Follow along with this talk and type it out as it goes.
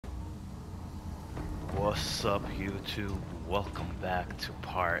What's up, YouTube? Welcome back to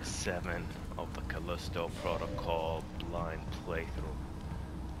part 7 of the Callisto Protocol blind playthrough.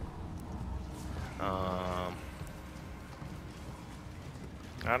 I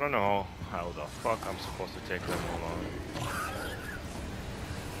don't know how the fuck I'm supposed to take them along.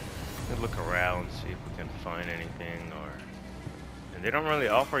 Let's look around, see if we can find anything, and they don't really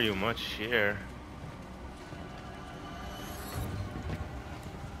offer you much here.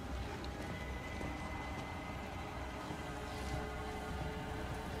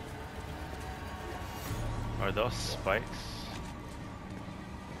 Are those spikes?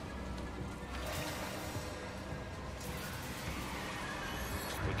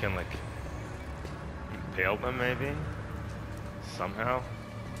 We can like impale them maybe? Somehow?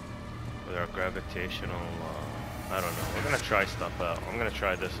 With our gravitational, I don't know. We're gonna try stuff out. I'm gonna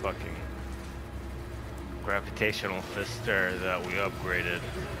try this fucking gravitational fister that we upgraded.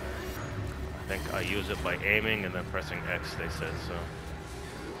 I think I use it by aiming and then pressing X, they said, so.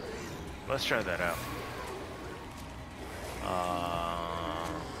 Let's try that out.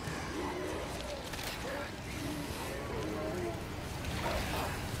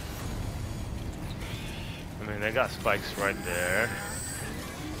 I mean, they got spikes right there.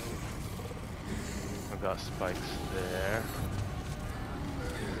 I got spikes there.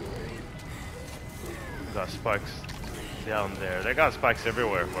 Got spikes down there. They got spikes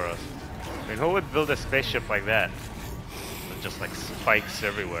everywhere for us. I mean, who would build a spaceship like that? With just like spikes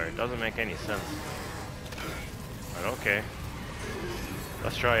everywhere. It doesn't make any sense. But okay.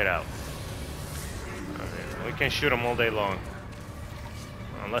 Let's try it out. Okay. We can shoot them all day long.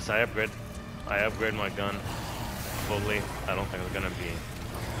 Unless I upgrade my gun fully. I don't think it's gonna be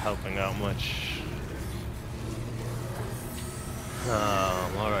helping out much.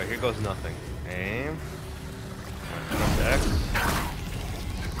 Alright, here goes nothing. Aim. Press X.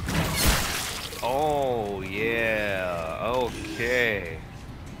 Oh yeah. Okay.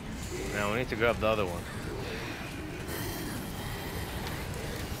 Now we need to grab the other one.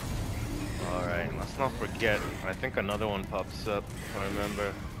 Alright, let's not forget. I think another one pops up, if I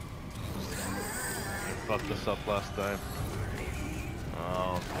remember. We fucked this up last time.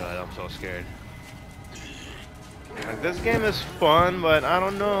 Oh god, I'm so scared. Like, this game is fun, but I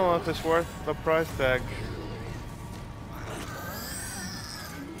don't know if it's worth the price tag.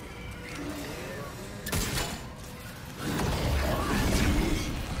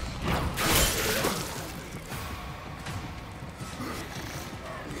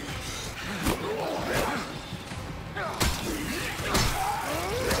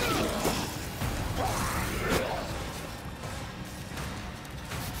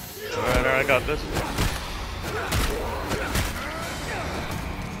 Alright, I got this.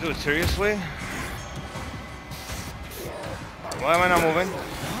 Dude, seriously? Why am I not moving?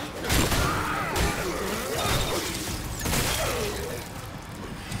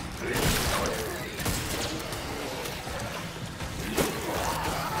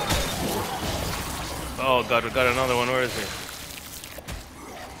 Oh god, we got another one. Where is he?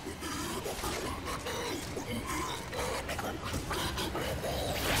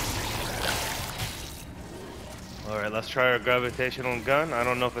 Alright, let's try our gravitational gun. I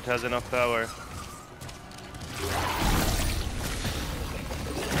don't know if it has enough power.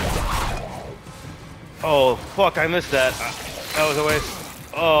 Oh, fuck, I missed that. That was a waste.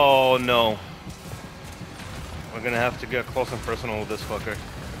 Oh, no. We're gonna have to get close and personal with this fucker.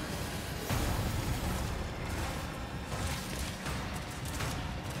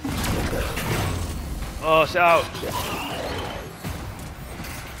 Oh, it's out.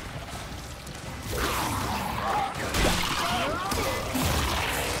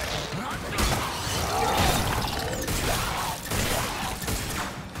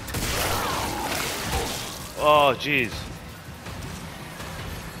 Oh, jeez.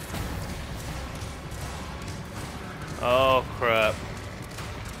 Oh, crap.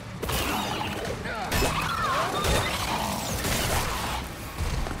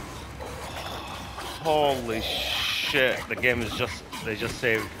 Holy shit. The game is they just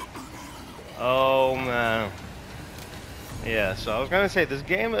saved. Oh, man. Yeah, so I was gonna say, this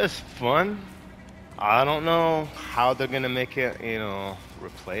game is fun. I don't know how they're gonna make it, you know,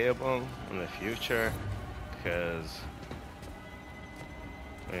 replayable in the future. Because,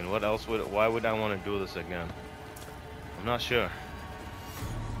 I mean, why would I want to do this again? I'm not sure.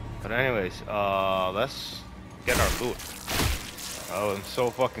 But anyways, let's get our loot. Oh, I'm so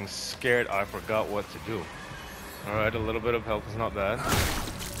fucking scared I forgot what to do. Alright, a little bit of health is not bad.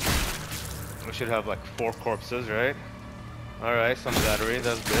 We should have like 4 corpses, right? Alright, some battery,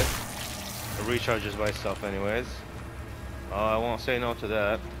 that's good. It recharges by itself anyways. I won't say no to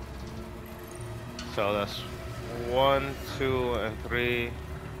that. So that's 1, 2, and 3.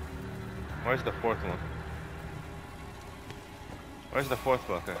 Where's the fourth one? Where's the fourth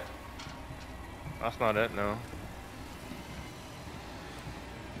bucket? That's not it, no.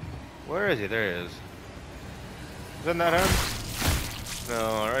 Where is he? There he is. Isn't that him? No,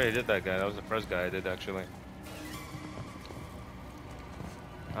 I already did that guy. That was the first guy I did, actually.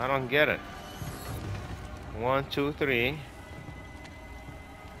 I don't get it. 1, 2, 3.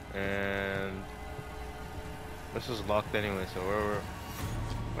 And this is locked anyway, so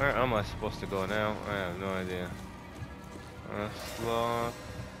where am I supposed to go now? I have no idea. Lock.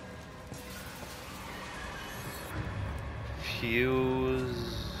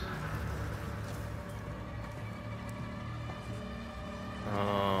 Fuse.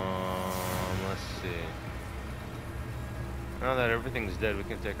 Let's see. Now that everything's dead, we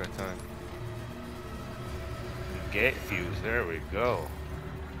can take our time. Gate fuse, there we go.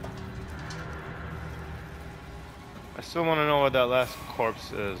 I still want to know what that last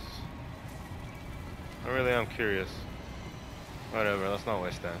corpse is. I really am curious. Whatever, let's not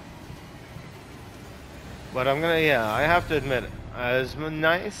waste time. But I'm gonna, yeah, I have to admit, as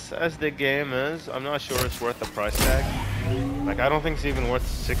nice as the game is, I'm not sure it's worth the price tag. Like, I don't think it's even worth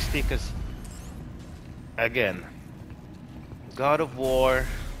 60, because, again, God of War,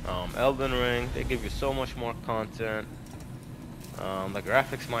 Elden Ring, they give you so much more content. The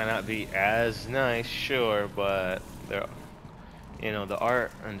graphics might not be as nice, sure, but they're, you know, the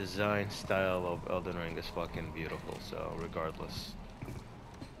art and design style of Elden Ring is fucking beautiful, so regardless.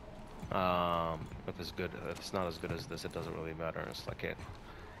 If it's good, if it's not as good as this, it doesn't really matter. It's like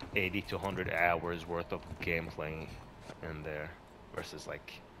 80 to 100 hours worth of gameplay in there versus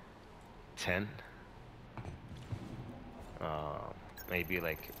like 10. Maybe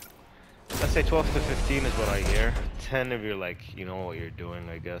like, let's say 12 to 15 is what I hear. 10 if you're like, you know what you're doing,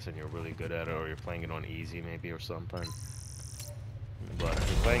 I guess, and you're really good at it, or you're playing it on easy maybe or something. But if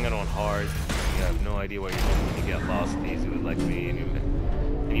you're playing it on hard, you have no idea what you're doing when you get lost easy with like me,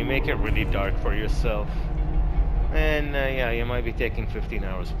 and you make it really dark for yourself. And yeah, you might be taking 15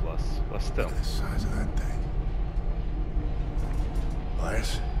 hours plus, but still. Look at the size of that thing.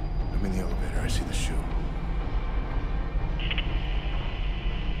 Elias, I'm in the elevator. I see the shoe.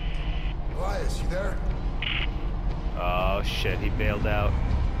 Elias, you there? Oh shit, he bailed out.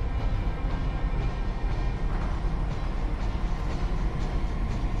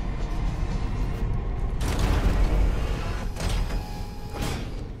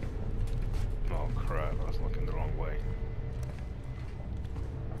 Oh crap, I was looking the wrong way.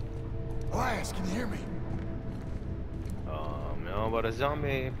 Elias, can you hear me? No, but a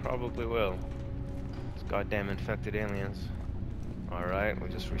zombie probably will. It's goddamn infected aliens. Alright, we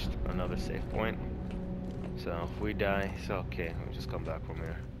just reached another safe point. So if we die, it's okay. We'll just come back from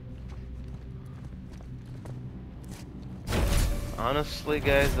here. Honestly,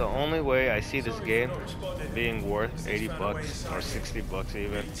 guys, the only way I see this game being worth 80 bucks or 60 bucks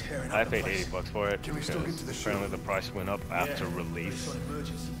even, I paid 80 bucks for it because apparently the price went up after release.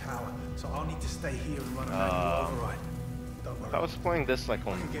 If I was playing this like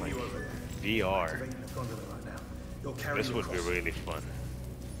on like VR, this would be really fun.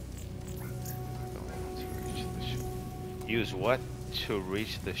 Use what to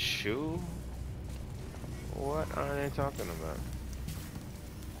reach the shoe? What are they talking about?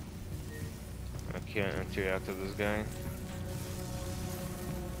 I can't interact with this guy.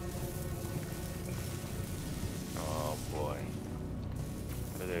 Oh boy.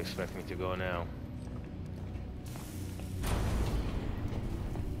 Where do they expect me to go now?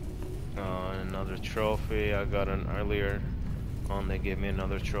 Another trophy. I got an earlier on. They gave me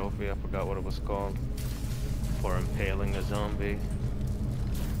another trophy. I forgot what it was called. For impaling a zombie.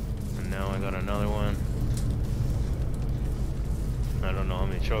 And now I got another one. I don't know how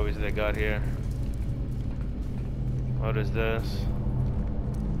many trophies they got here. What is this?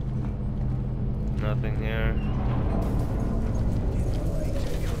 Nothing here.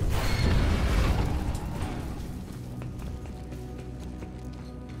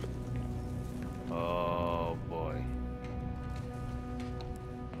 Oh boy.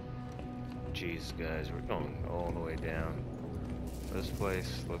 Jeez, guys, we're going all the way down. This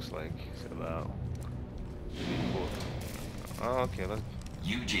place looks like it's about cool. Oh, okay, let's.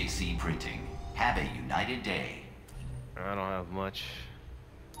 UJC Printing. Have a united day. I don't have much.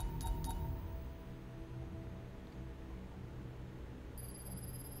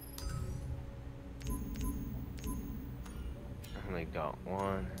 I only got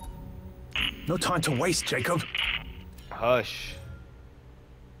one. No time to waste, Jacob. Hush.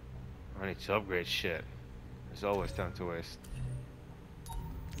 I need to upgrade shit. There's always time to waste.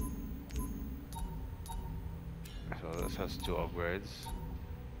 this has 2 upgrades.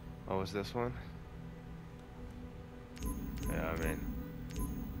 What was this one? Yeah, I mean,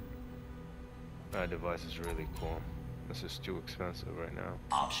 that device is really cool. This is too expensive right now.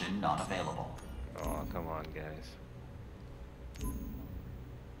 Option not available. Oh, come on, guys.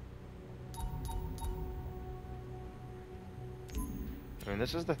 I mean,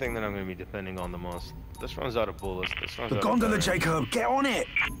 this is the thing that I'm going to be depending on the most. This runs out of bullets. This runs The out gondola, of battery. Jacob! Get on it!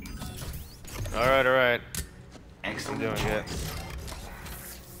 Alright, alright. I'm Excellent doing it. choice.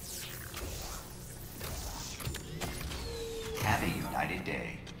 Have a united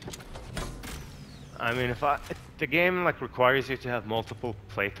day. I mean, if the game like requires you to have multiple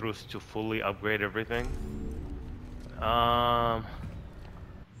playthroughs to fully upgrade everything.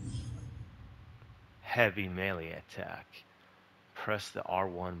 Heavy melee attack. Press the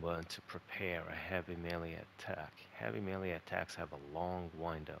R1 button to prepare a heavy melee attack. Heavy melee attacks have a long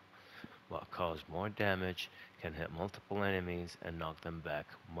windup, but cause more damage, can hit multiple enemies, and knock them back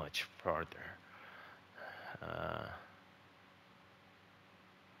much farther.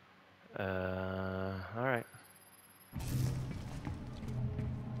 Alright.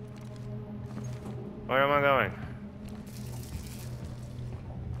 Where am I going?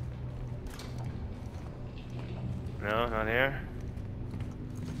 No, not here.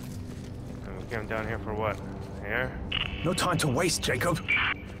 We came down here for what? Here? No time to waste, Jacob.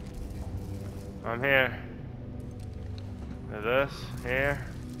 I'm here. This, here.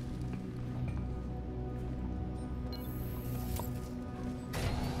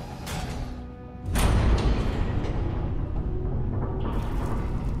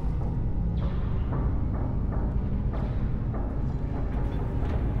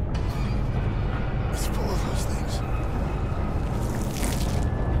 It's full of those things.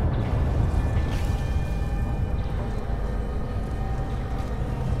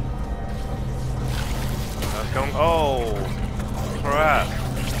 Oh, crap.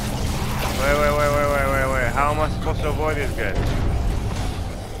 Wait. How am I supposed to avoid these guys?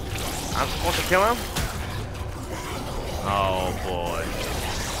 I'm supposed to kill him? Oh, boy.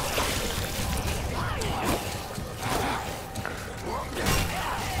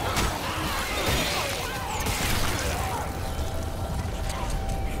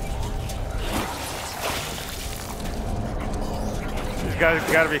 These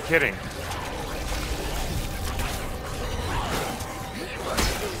guys gotta be kidding.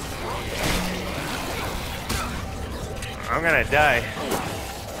 I'm gonna die.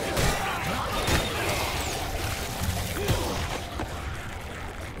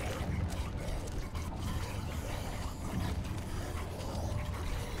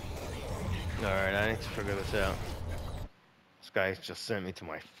 Alright, I need to figure this out. This guy just sent me to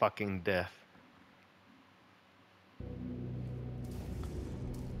my fucking death.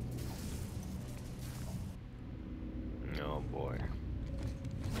 Oh boy.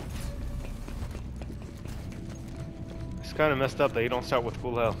 It's kind of messed up that you don't start with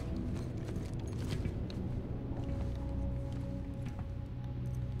full health.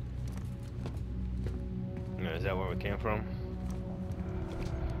 Is that where we came from?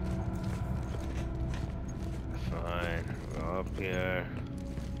 Fine. Go up here.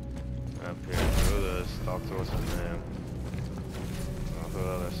 Up here. Do this. Talk to us in there. Go to the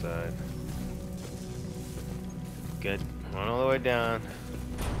other side. Run all the way down.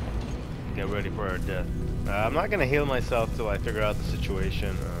 Get ready for our death. I'm not gonna heal myself till I figure out the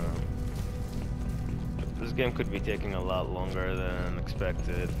situation. This game could be taking a lot longer than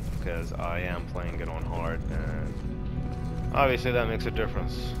expected because I am playing it on hard, and obviously that makes a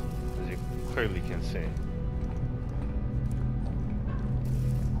difference, as you clearly can see.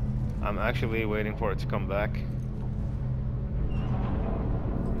 I'm actually waiting for it to come back.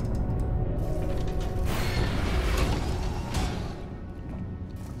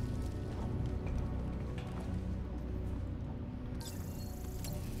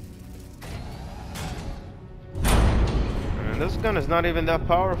 This gun is not even that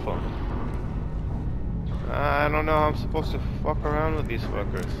powerful. I don't know how I'm supposed to fuck around with these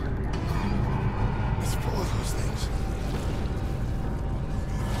fuckers. It's full of those things.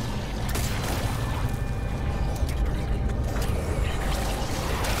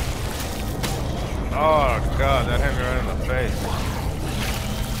 Oh god, that hit me right in the face.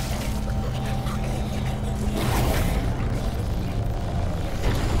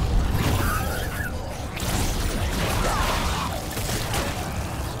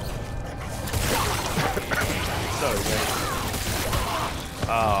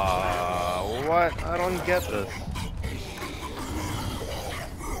 What? I don't get this.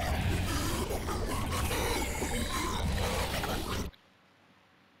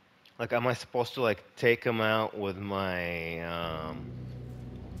 Like, am I supposed to like take him out with my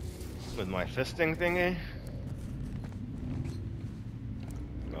fisting thingy?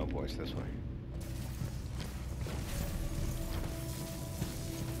 Oh boy, it's this way.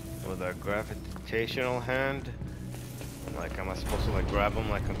 With a gravitational hand? Like, am I supposed to like grab them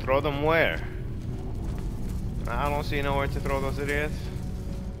like and throw them where? I don't see nowhere to throw those idiots.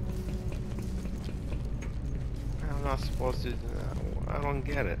 I'm not supposed to. I don't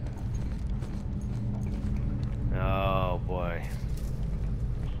get it. Oh boy.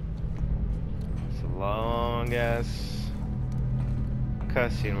 It's a long ass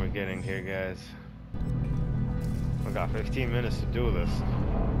cutscene we're getting here, guys. We got 15 minutes to do this.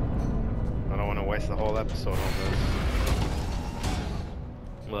 I don't want to waste the whole episode on this.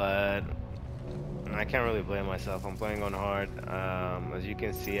 But I can't really blame myself. I'm playing on hard. As you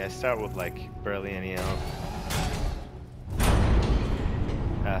can see, I start with like barely any health.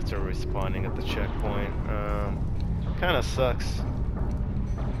 After respawning at the checkpoint. Kind of sucks.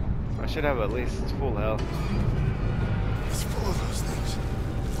 I should have at least full health. It's full of those things.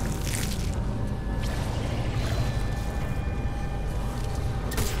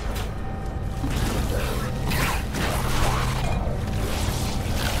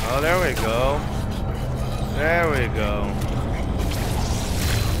 Oh, there we go. There we go.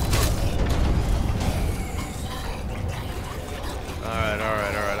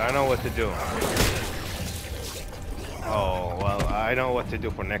 Alright. I know what to do. Oh, well, I know what to do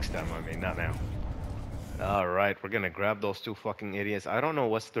for next time. I mean, not now. Alright, we're gonna grab those two fucking idiots. I don't know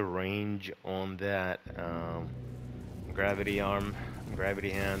what's the range on that gravity arm, gravity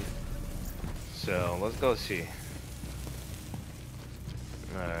hand. So, let's go see.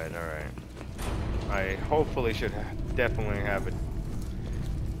 Alright. I hopefully should definitely have it.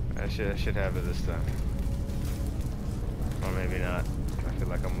 I should have it this time. Or maybe not. I feel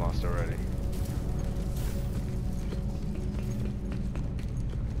like I'm lost already.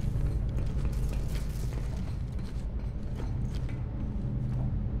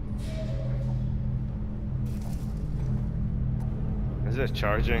 Is it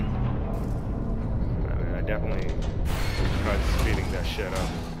charging? I mean, I definitely tried speeding that shit up.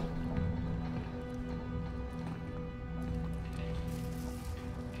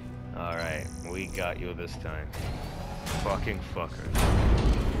 Alright, we got you this time. Fucking fuckers.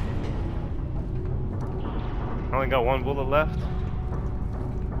 I only got one bullet left.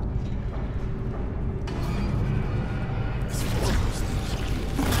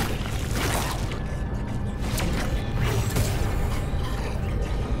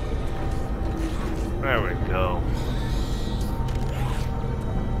 There we go.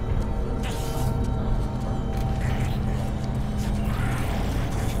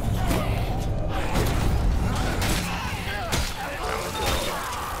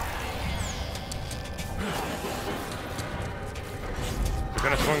 You're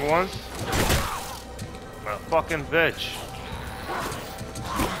gonna swing once? A fucking bitch.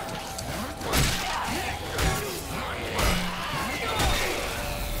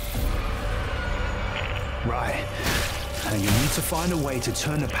 Right. Now you need to find a way to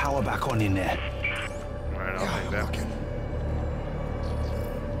turn the power back on in there. Alright, I'll take that.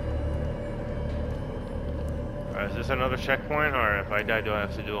 Alright, is this another checkpoint, or if I die, do I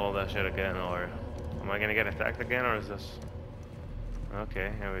have to do all that shit again, or am I gonna get attacked again, or is this...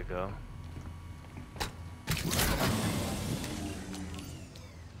 Okay, here we go.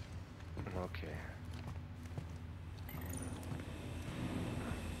 Okay.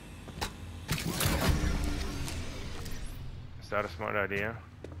 Is that a smart idea?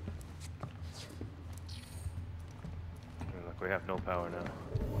 Look, we have no power now.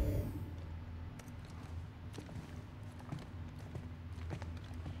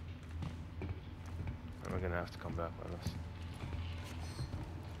 And we're gonna have to come back with us.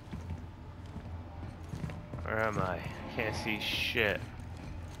 Where am I? Can't see shit.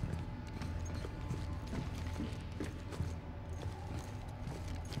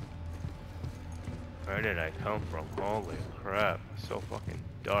 Where did I come from? Holy crap, it's so fucking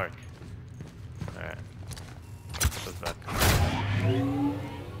dark. Alright. Put this back.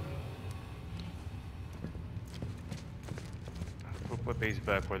 We'll put these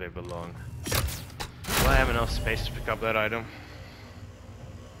back where they belong. Will I have enough space to pick up that item?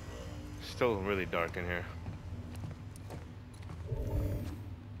 Still really dark in here.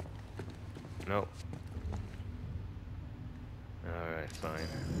 Nope. Alright, fine.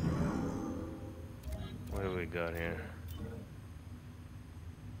 What do we got here?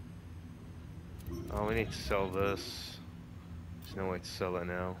 Oh, we need to sell this. There's no way to sell it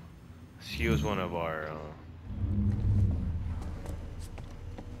now. Let's use one of our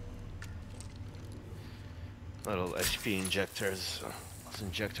Little HP injectors. Let's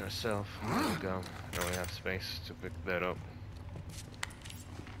inject ourselves. There we go. Now we have space to pick that up.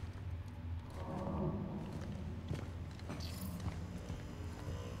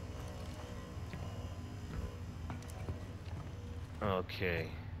 Okay.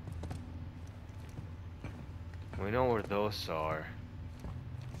 We know where those are.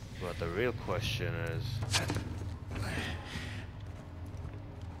 But the real question is,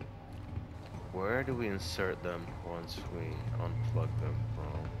 where do we insert them once we unplug them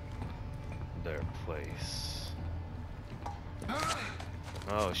from their place?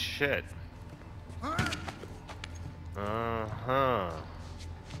 Oh shit. Uh-huh.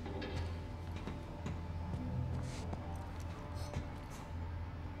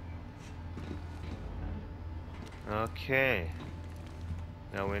 Okay.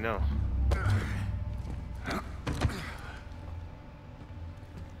 Now we know.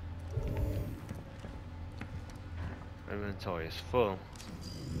 Inventory is full.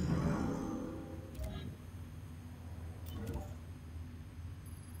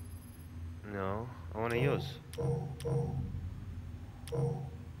 No, I want to use.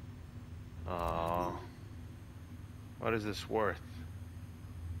 What is this worth?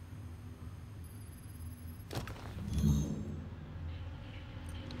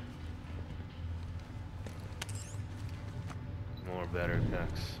 More better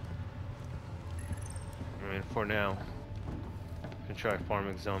packs. I mean, for now. Can try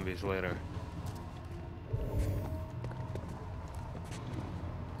farming zombies later.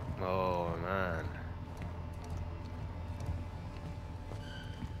 Oh man.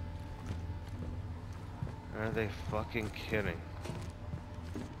 Are they fucking kidding?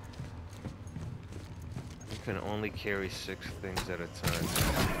 You can only carry 6 things at a time.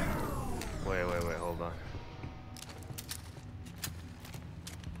 Wait, hold on.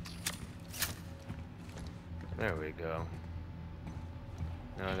 There we go.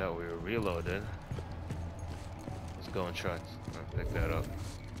 Now that we're reloaded, let's go and try to pick that up.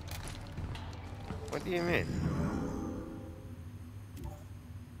 What do you mean?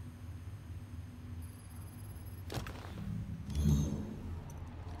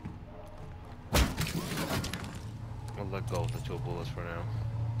 I'll let go of the 2 bullets for now.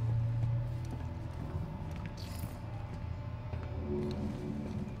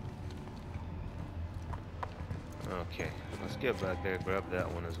 Okay, let's get back there, grab that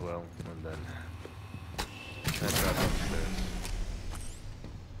one as well, and then head back upstairs.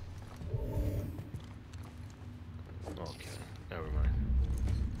 Okay, never mind.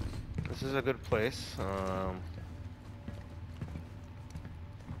 This is a good place.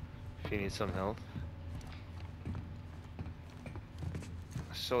 If you need some health.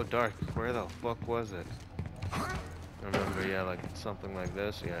 So dark. Where the fuck was it? I remember, yeah, like something like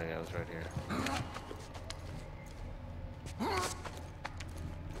this. Yeah, it was right here.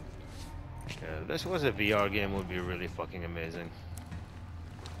 Yeah, if this was a VR game, it would be really fucking amazing.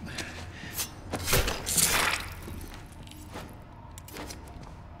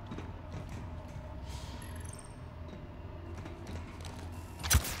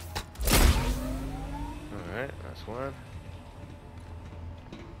 Alright, that's one.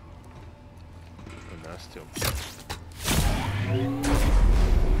 And that's 2.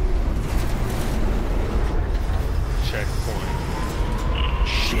 Checkpoint.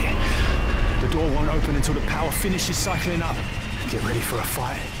 Shit. The door won't open until the power finishes cycling up. Get ready for a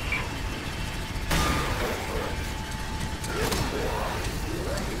fight.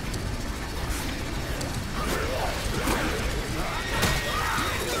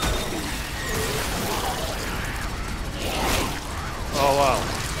 Oh wow.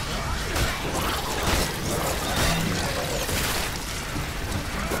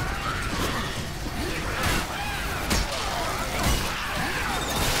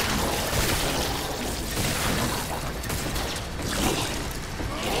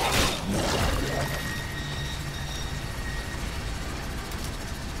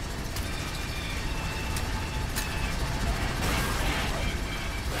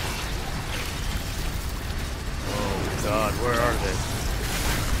 God, where are they?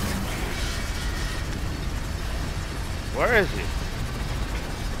 Where is he?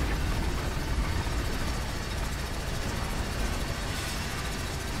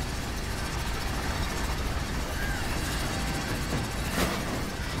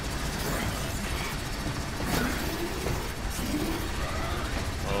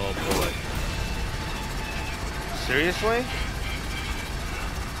 Oh boy. Seriously?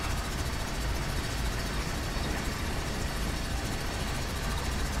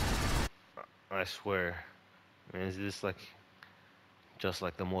 I swear. I mean, is this like Just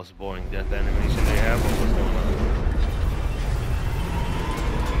like the most boring death animation they have, or what's going on?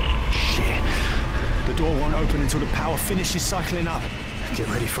 Shit. The door won't open until the power finishes cycling up. Get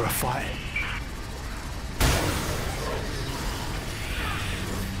ready for a fight.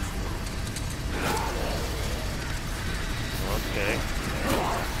 Okay.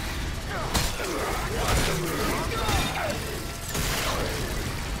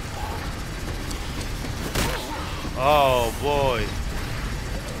 Oh boy.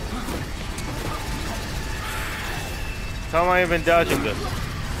 How am I even dodging this?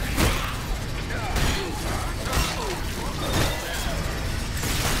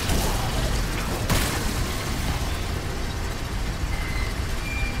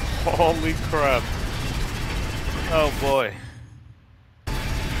 Holy crap. Oh boy.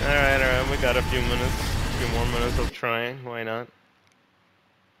 Alright, we got a few minutes. A few more minutes of trying, why not?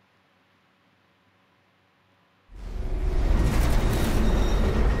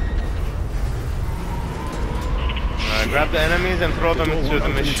 Grab the enemies and throw them into the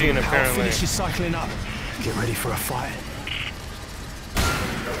machine, apparently. Finish cycling up. Get ready for a fight.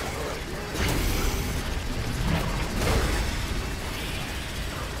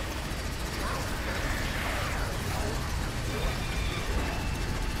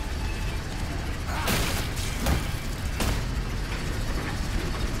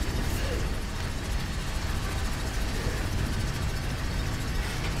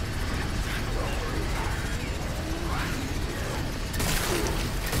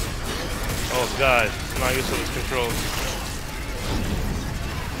 Oh god, I'm not used to these controls.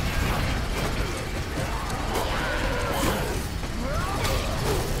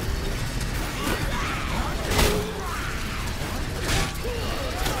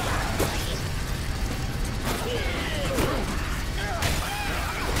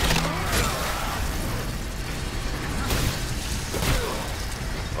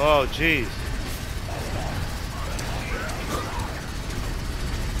 Oh jeez.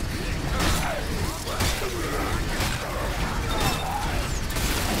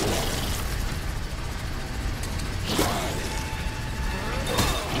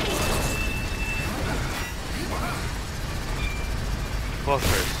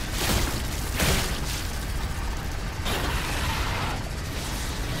 Buffers.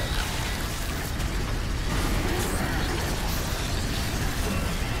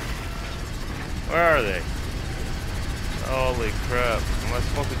 Where are they? Holy crap. Am I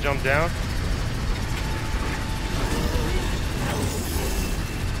supposed to jump down?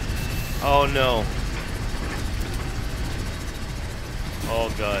 Oh no.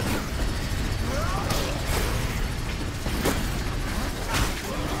 Oh god.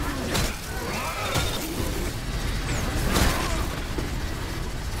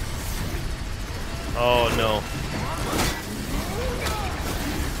 Oh no.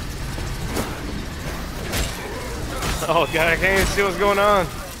 Oh god, I can't even see what's going on.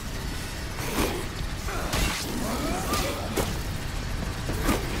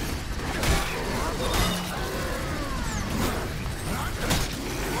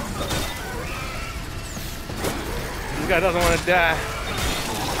 This guy doesn't want to die.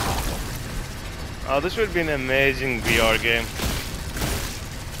 Oh, this would be an amazing VR game.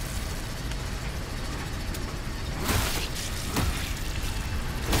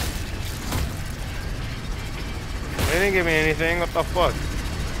 They didn't give me anything, what the fuck?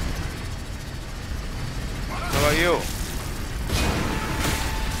 How about you?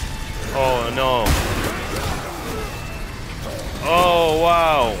 Oh no. Oh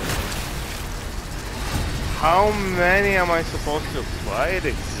wow. How many am I supposed to fight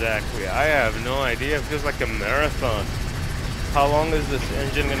exactly? I have no idea. It feels like a marathon. How long is this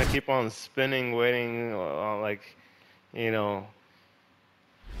engine gonna keep on spinning, waiting, like, you know,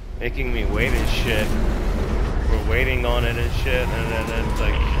 making me wait and shit? We're waiting on it and shit, and then it's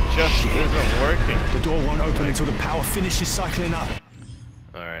like, it just isn't working. The door won't open until the power finishes cycling up.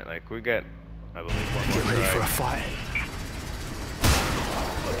 Alright, like, we get, I believe, one more Get ready try. for a fight.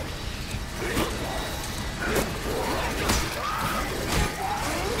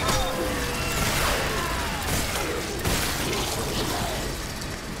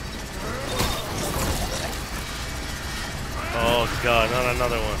 Oh god, not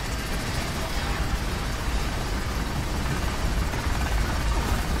another one.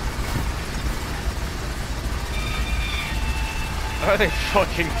 Are they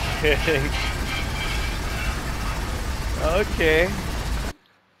fucking kidding? Okay.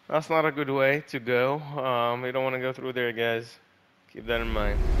 That's not a good way to go. We don't want to go through there, guys. Keep that in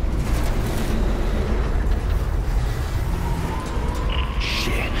mind.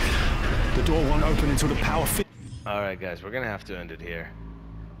 Shit. The door won't open until the power Alright guys, we're gonna have to end it here.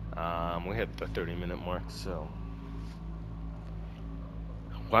 We hit the 30-minute mark, so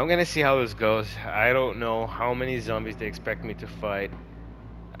well, I'm gonna see how this goes. I don't know how many zombies they expect me to fight.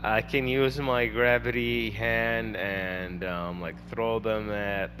 I can use my gravity hand and like throw them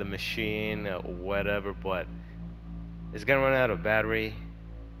at the machine or whatever, but it's gonna run out of battery.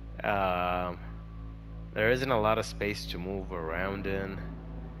 Um, there isn't a lot of space to move around in.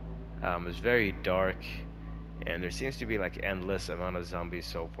 It's very dark, and there seems to be like endless amount of zombies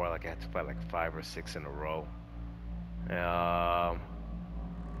so far. Like I had to fight like 5 or 6 in a row.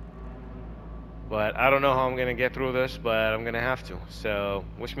 But I don't know how I'm gonna get through this, but I'm gonna have to. So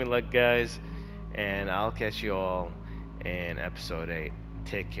wish me luck, guys, and I'll catch you all in episode 8.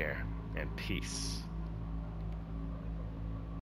 Take care and peace.